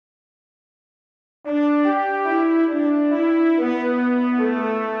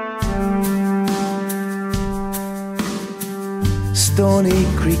Stoney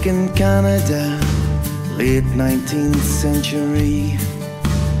Creek in Canada, late 19th century.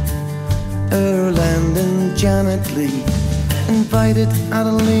 Erland and Janet Lee invited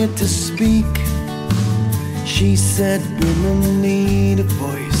Adelaide to speak. She said women need a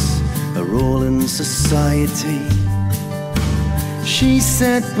voice, a role in society. She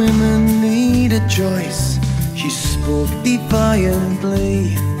said women need a choice. She spoke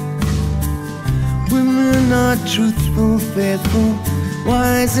defiantly. Women are truthful, faithful,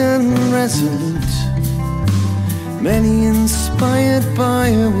 wise and resolute. Many inspired by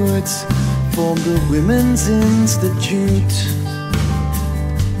her words formed the Women's Institute.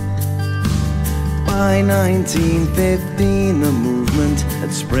 By 1915 the movement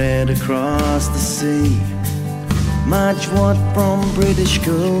had spread across the sea. Madge Watt from British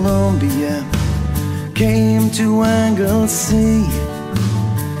Columbia came to Anglesea.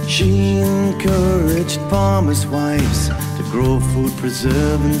 She encouraged farmers' wives to grow food,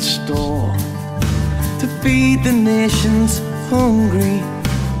 preserve and store, to feed the nations hungry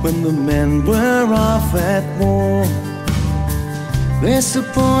when the men were off at war. They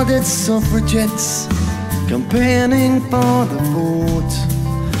supported suffragettes campaigning for the vote.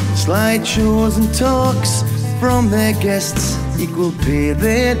 Slideshows and talks from their guests, equal pay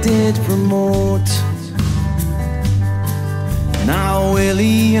they did promote. Now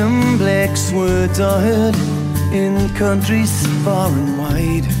William Blake's words are heard in countries far and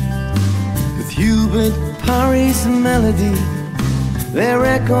wide. With Hubert Parry's melody, they're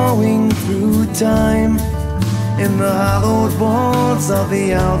echoing through time in the hallowed walls of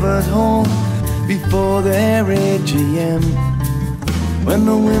the Albert Hall before their AGM. When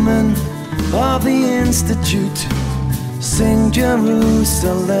the women of the Institute sing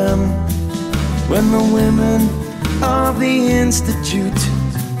Jerusalem, when the women of the Institute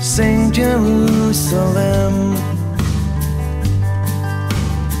sing Jerusalem.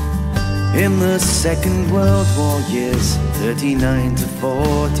 In the Second World War years, 39 to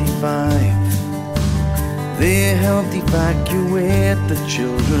 45, they helped evacuate the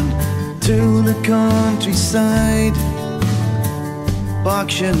children to the countryside.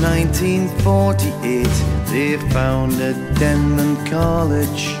 Berkshire 1948, they founded Denman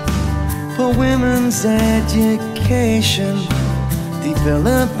College for women's education,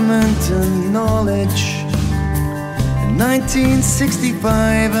 development and knowledge. In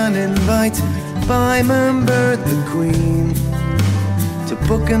 1965 an invite by member the Queen to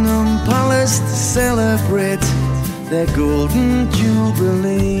Buckingham Palace to celebrate their golden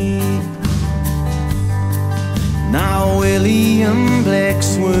jubilee. Now William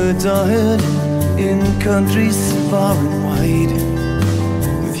Blake's words are heard in countries far and wide.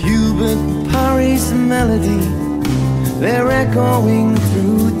 With Hubert Parry's melody, they're echoing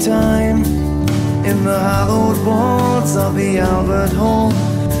through time in the hallowed walls of the Albert Hall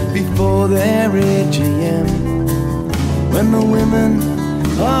before their AGM. When the women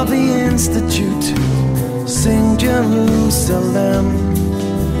of the Institute sing Jerusalem,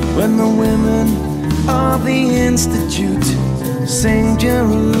 when the women of the Institute sing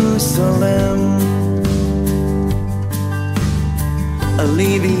Jerusalem.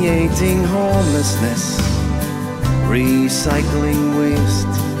 Alleviating homelessness, recycling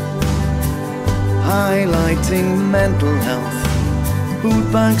waste, highlighting mental health,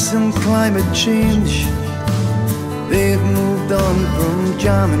 food banks and climate change. They've moved on from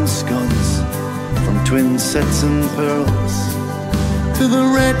jam and scones, from Twinsets and pearls, to the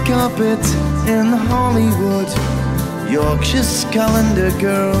red carpet in Hollywood, Yorkshire's calendar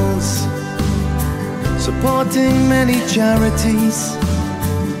girls, supporting many charities,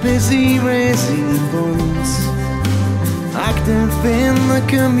 busy raising funds, active in the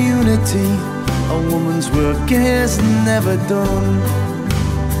community, a woman's work is never done.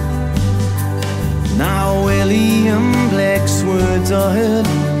 Now William Blake's words are heard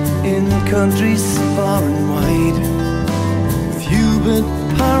in countries far and wide. With Hubert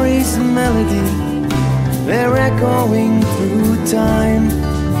Parry's melody, they're echoing through time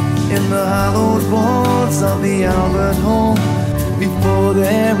in the hallowed walls of the Albert Hall before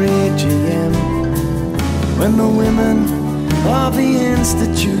their AGM. When the women of the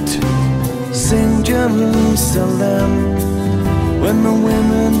Institute sing Jerusalem, when the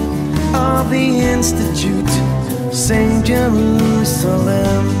women of the Institute sing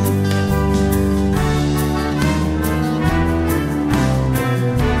Jerusalem.